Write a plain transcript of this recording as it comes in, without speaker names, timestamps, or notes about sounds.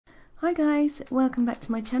Hi guys, welcome back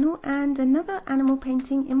to my channel and another animal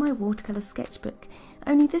painting in my watercolour sketchbook.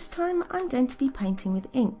 Only this time I'm going to be painting with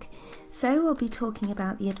ink. So I'll be talking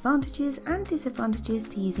about the advantages and disadvantages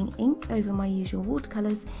to using ink over my usual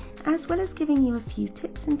watercolours, as well as giving you a few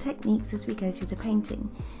tips and techniques as we go through the painting.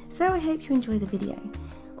 So I hope you enjoy the video.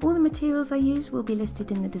 All the materials I use will be listed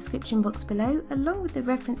in the description box below, along with the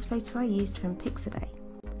reference photo I used from Pixabay.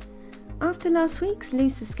 After last week's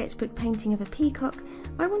looser sketchbook painting of a peacock,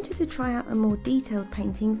 I wanted to try out a more detailed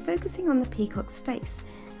painting focusing on the peacock's face,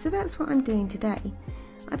 so that's what I'm doing today.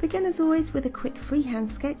 I began as always with a quick freehand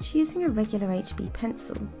sketch using a regular HB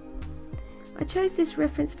pencil. I chose this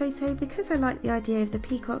reference photo because I like the idea of the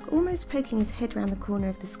peacock almost poking his head round the corner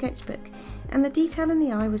of the sketchbook, and the detail in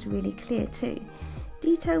the eye was really clear too.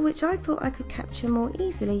 Detail which I thought I could capture more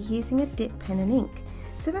easily using a dip pen and ink,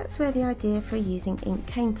 so that's where the idea for using ink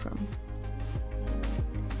came from.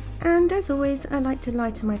 And as always, I like to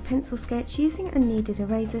lighten my pencil sketch using a kneaded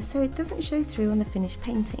eraser so it doesn't show through on the finished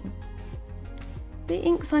painting. The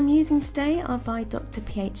inks I'm using today are by Dr.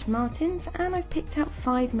 P.H. Martins, and I've picked out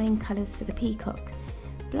 5 main colours for the peacock: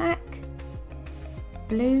 black,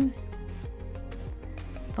 blue,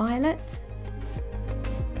 violet,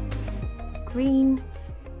 green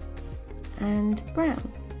and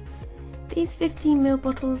brown. These 15ml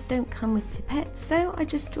bottles don't come with pipettes, so I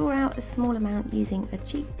just draw out a small amount using a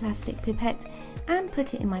cheap plastic pipette and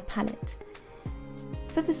put it in my palette.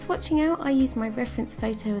 For the swatching out, I use my reference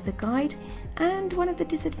photo as a guide, and one of the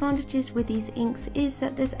disadvantages with these inks is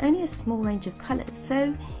that there's only a small range of colours,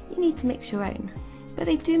 so you need to mix your own. But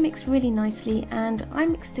they do mix really nicely, and I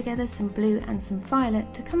mixed together some blue and some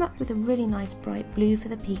violet to come up with a really nice bright blue for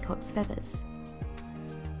the peacock's feathers.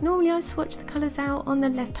 Normally I swatch the colours out on the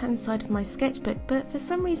left hand side of my sketchbook, but for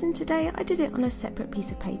some reason today I did it on a separate piece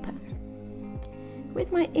of paper.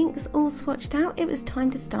 With my inks all swatched out, it was time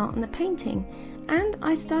to start on the painting, and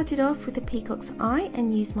I started off with the peacock's eye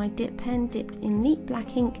and used my dip pen dipped in neat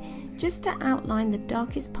black ink just to outline the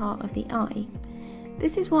darkest part of the eye.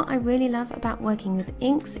 This is what I really love about working with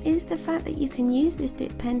inks, is the fact that you can use this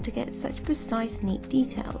dip pen to get such precise, neat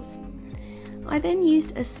details. I then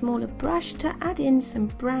used a smaller brush to add in some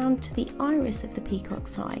brown to the iris of the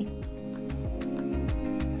peacock's eye.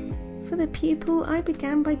 For the pupil, I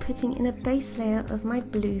began by putting in a base layer of my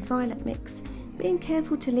blue-violet mix, being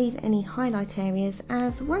careful to leave any highlight areas,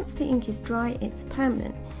 as once the ink is dry it's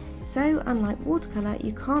permanent, so unlike watercolour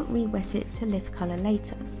you can't re-wet it to lift colour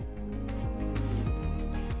later.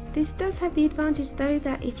 This does have the advantage though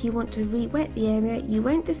that if you want to re-wet the area you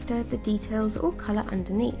won't disturb the details or colour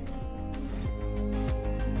underneath.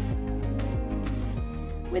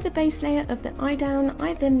 With the base layer of the eye down,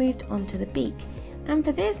 I then moved on to the beak, and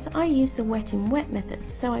for this I used the wet in wet method,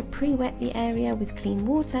 so I pre-wet the area with clean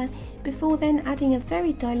water before then adding a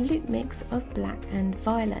very dilute mix of black and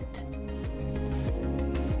violet.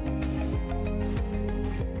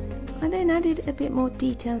 I then added a bit more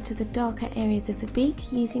detail to the darker areas of the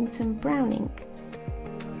beak using some brown ink.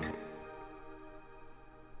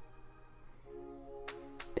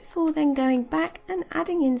 Before then going back and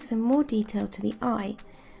adding in some more detail to the eye.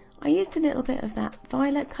 I used a little bit of that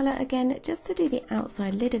violet colour again just to do the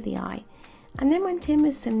outside lid of the eye, and then went in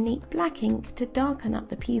with some neat black ink to darken up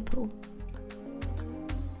the pupil.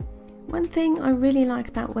 One thing I really like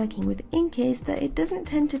about working with ink is that it doesn't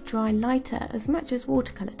tend to dry lighter as much as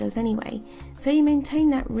watercolour does anyway, so you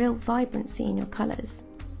maintain that real vibrancy in your colours.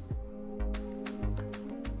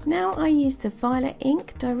 Now I use the violet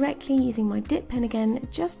ink directly using my dip pen again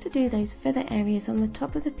just to do those feather areas on the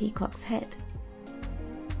top of the peacock's head.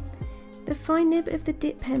 The fine nib of the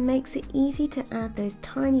dip pen makes it easy to add those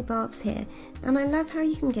tiny barbs here, and I love how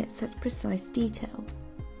you can get such precise detail.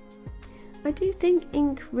 I do think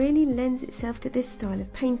ink really lends itself to this style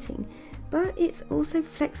of painting, but it's also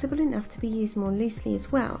flexible enough to be used more loosely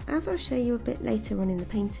as well, as I'll show you a bit later on in the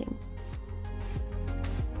painting.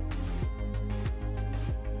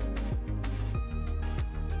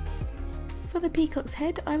 For the peacock's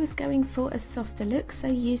head, I was going for a softer look, so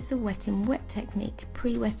used the wet in wet technique,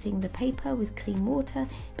 pre-wetting the paper with clean water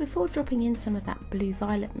before dropping in some of that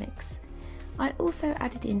blue-violet mix. I also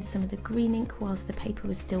added in some of the green ink whilst the paper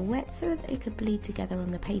was still wet so that they could bleed together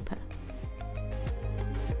on the paper.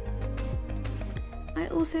 I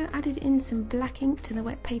also added in some black ink to the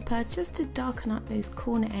wet paper just to darken up those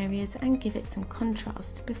corner areas and give it some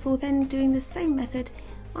contrast, before then doing the same method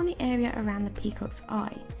on the area around the peacock's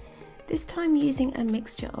eye. This time using a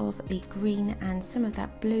mixture of the green and some of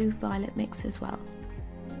that blue-violet mix as well.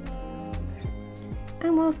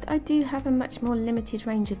 And whilst I do have a much more limited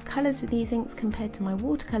range of colours with these inks compared to my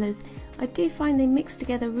watercolours, I do find they mix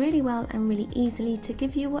together really well and really easily to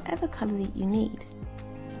give you whatever colour that you need.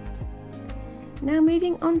 Now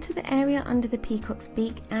moving on to the area under the peacock's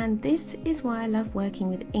beak, and this is why I love working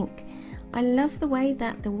with ink. I love the way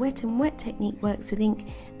that the wet and wet technique works with ink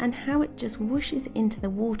and how it just whooshes into the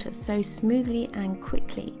water so smoothly and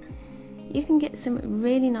quickly. You can get some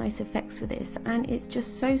really nice effects with this, and it's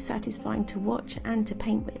just so satisfying to watch and to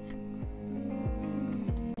paint with.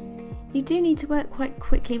 You do need to work quite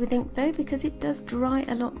quickly with ink though, because it does dry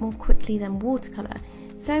a lot more quickly than watercolour,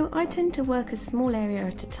 so I tend to work a small area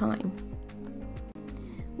at a time.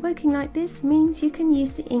 Working like this means you can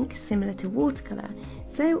use the ink similar to watercolour,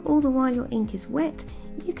 so all the while your ink is wet,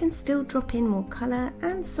 you can still drop in more colour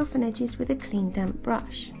and soften edges with a clean damp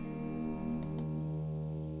brush.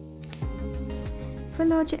 For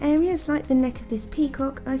larger areas like the neck of this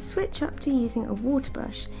peacock, I switch up to using a water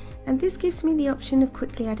brush, and this gives me the option of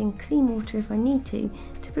quickly adding clean water if I need to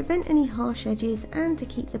prevent any harsh edges and to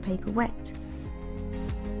keep the paper wet.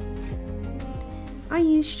 I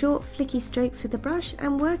use short flicky strokes with the brush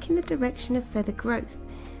and work in the direction of feather growth,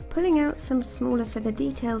 pulling out some smaller feather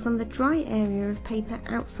details on the dry area of paper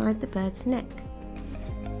outside the bird's neck.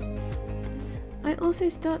 I also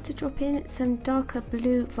start to drop in some darker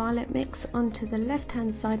blue-violet mix onto the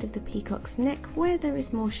left-hand side of the peacock's neck where there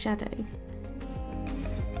is more shadow.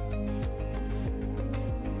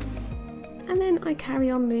 And then I carry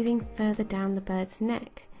on moving further down the bird's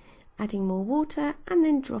neck, adding more water and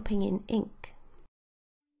then dropping in ink.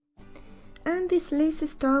 And this looser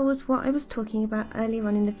style was what I was talking about earlier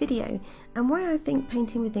on in the video, and why I think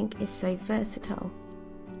painting with ink is so versatile.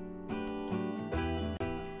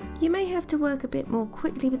 You may have to work a bit more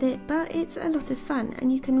quickly with it, but it's a lot of fun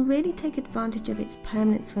and you can really take advantage of its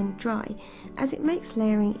permanence when dry, as it makes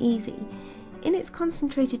layering easy. In its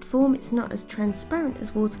concentrated form it's not as transparent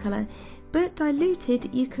as watercolour, but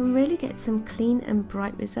diluted you can really get some clean and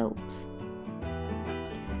bright results.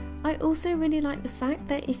 I also really like the fact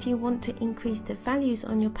that if you want to increase the values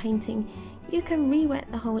on your painting, you can re-wet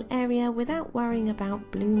the whole area without worrying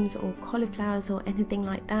about blooms or cauliflowers or anything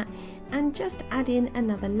like that, and just add in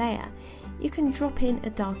another layer. You can drop in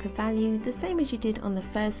a darker value, the same as you did on the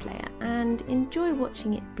first layer, and enjoy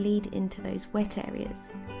watching it bleed into those wet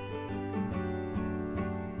areas.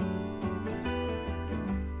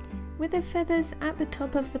 With the feathers at the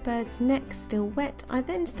top of the bird's neck still wet, I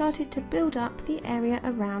then started to build up the area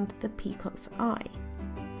around the peacock's eye.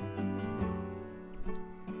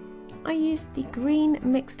 I used the green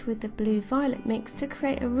mixed with the blue-violet mix to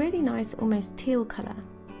create a really nice almost teal colour.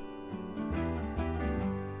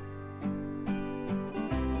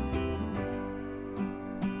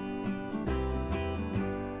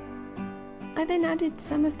 I then added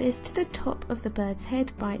some of this to the top of the bird's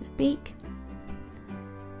head by its beak,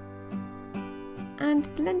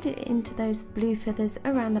 and blend it into those blue feathers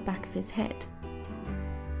around the back of his head.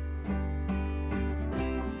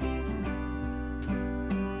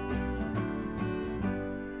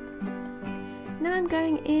 Now I'm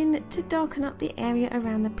going in to darken up the area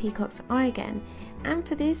around the peacock's eye again, and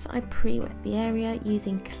for this I pre-wet the area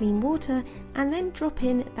using clean water and then drop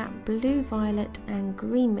in that blue, violet and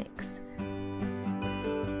green mix.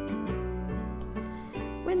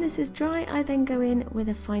 When this is dry, I then go in with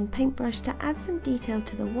a fine paintbrush to add some detail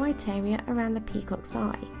to the white area around the peacock's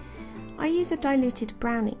eye. I use a diluted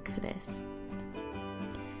brown ink for this.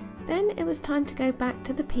 Then it was time to go back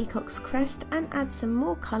to the peacock's crest and add some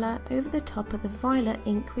more colour over the top of the violet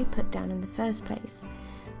ink we put down in the first place.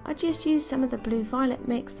 I just used some of the blue-violet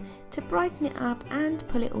mix to brighten it up and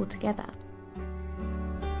pull it all together.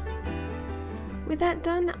 With that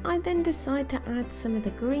done, I then decide to add some of the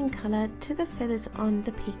green colour to the feathers on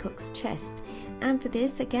the peacock's chest, and for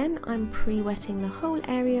this again I'm pre-wetting the whole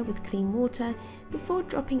area with clean water before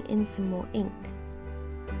dropping in some more ink.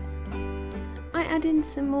 I add in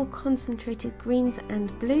some more concentrated greens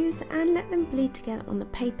and blues and let them bleed together on the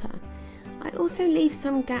paper. I also leave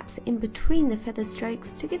some gaps in between the feather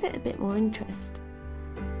strokes to give it a bit more interest.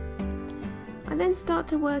 I then start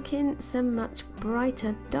to work in some much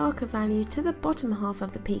brighter, darker value to the bottom half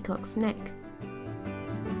of the peacock's neck.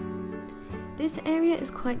 This area is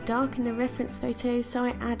quite dark in the reference photo, so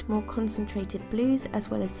I add more concentrated blues as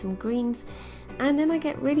well as some greens, and then I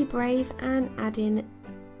get really brave and add in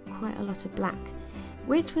quite a lot of black,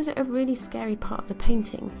 which was a really scary part of the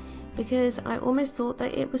painting because I almost thought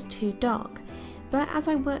that it was too dark, but as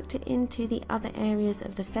I worked it into the other areas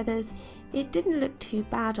of the feathers, it didn't look too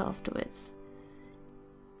bad afterwards.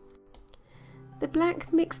 The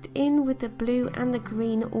black mixed in with the blue and the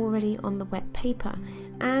green already on the wet paper,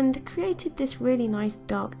 and created this really nice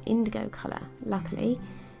dark indigo colour, luckily,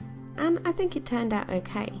 and I think it turned out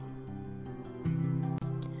okay.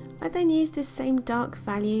 I then used this same dark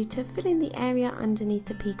value to fill in the area underneath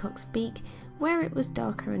the peacock's beak where it was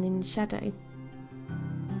darker and in shadow.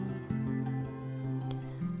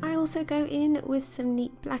 I also go in with some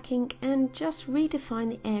neat black ink and just redefine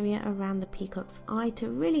the area around the peacock's eye to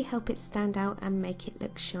really help it stand out and make it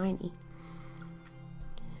look shiny.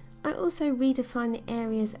 I also redefine the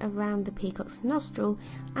areas around the peacock's nostril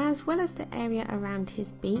as well as the area around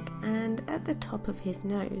his beak and at the top of his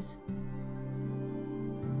nose.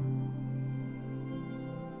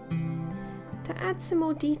 To add some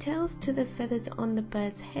more details to the feathers on the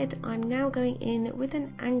bird's head, I'm now going in with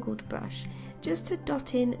an angled brush just to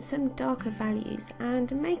dot in some darker values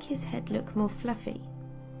and make his head look more fluffy.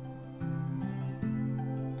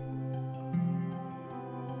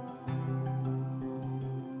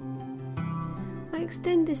 I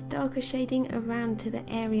extend this darker shading around to the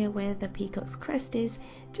area where the peacock's crest is,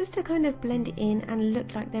 just to kind of blend it in and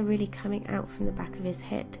look like they're really coming out from the back of his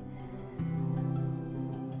head.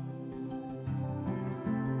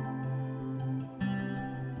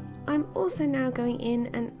 I'm also now going in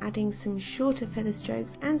and adding some shorter feather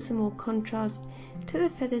strokes and some more contrast to the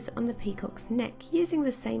feathers on the peacock's neck using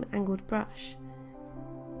the same angled brush.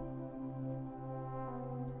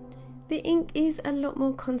 The ink is a lot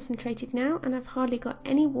more concentrated now and I've hardly got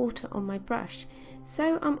any water on my brush,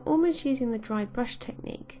 so I'm almost using the dry brush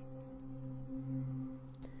technique.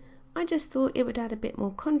 I just thought it would add a bit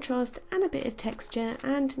more contrast and a bit of texture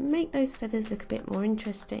and make those feathers look a bit more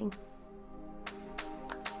interesting.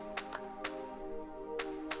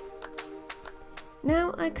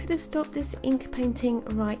 Now I could have stopped this ink painting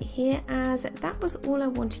right here as that was all I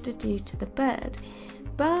wanted to do to the bird,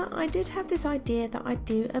 but I did have this idea that I'd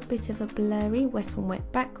do a bit of a blurry wet on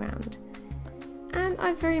wet background. And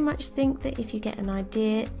I very much think that if you get an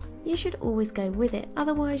idea, you should always go with it,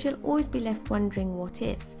 otherwise you'll always be left wondering what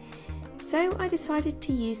if. So I decided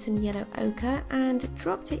to use some yellow ochre and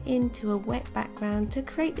dropped it into a wet background to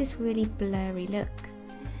create this really blurry look.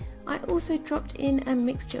 I also dropped in a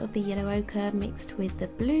mixture of the yellow ochre mixed with the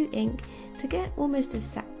blue ink to get almost a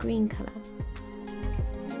sap green colour.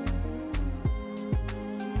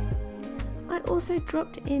 I also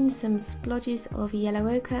dropped in some splodges of yellow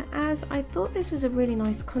ochre as I thought this was a really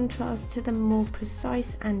nice contrast to the more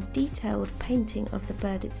precise and detailed painting of the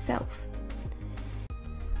bird itself.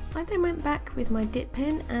 I then went back with my dip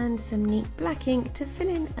pen and some neat black ink to fill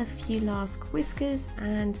in a few last whiskers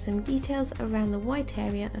and some details around the white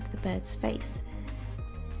area of the bird's face.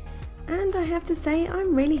 And I have to say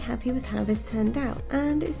I'm really happy with how this turned out,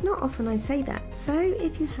 and it's not often I say that, so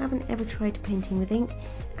if you haven't ever tried painting with ink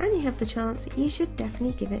and you have the chance, you should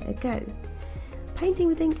definitely give it a go. Painting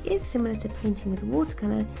with ink is similar to painting with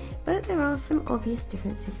watercolour, but there are some obvious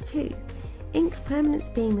differences too. Ink's permanence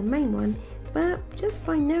being the main one, but just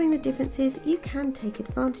by knowing the differences you can take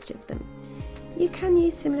advantage of them. You can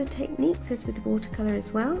use similar techniques as with watercolour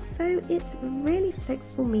as well, so it's a really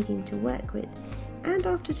flexible medium to work with, and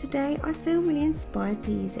after today I feel really inspired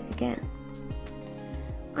to use it again.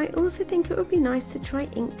 I also think it would be nice to try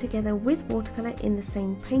ink together with watercolour in the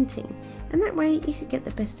same painting, and that way you could get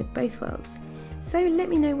the best of both worlds. So let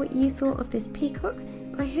me know what you thought of this peacock.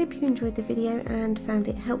 I hope you enjoyed the video and found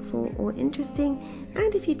it helpful or interesting,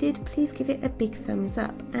 and if you did, please give it a big thumbs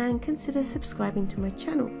up and consider subscribing to my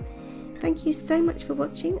channel. Thank you so much for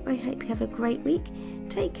watching. I hope you have a great week.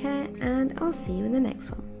 Take care and I'll see you in the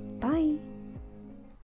next one. Bye!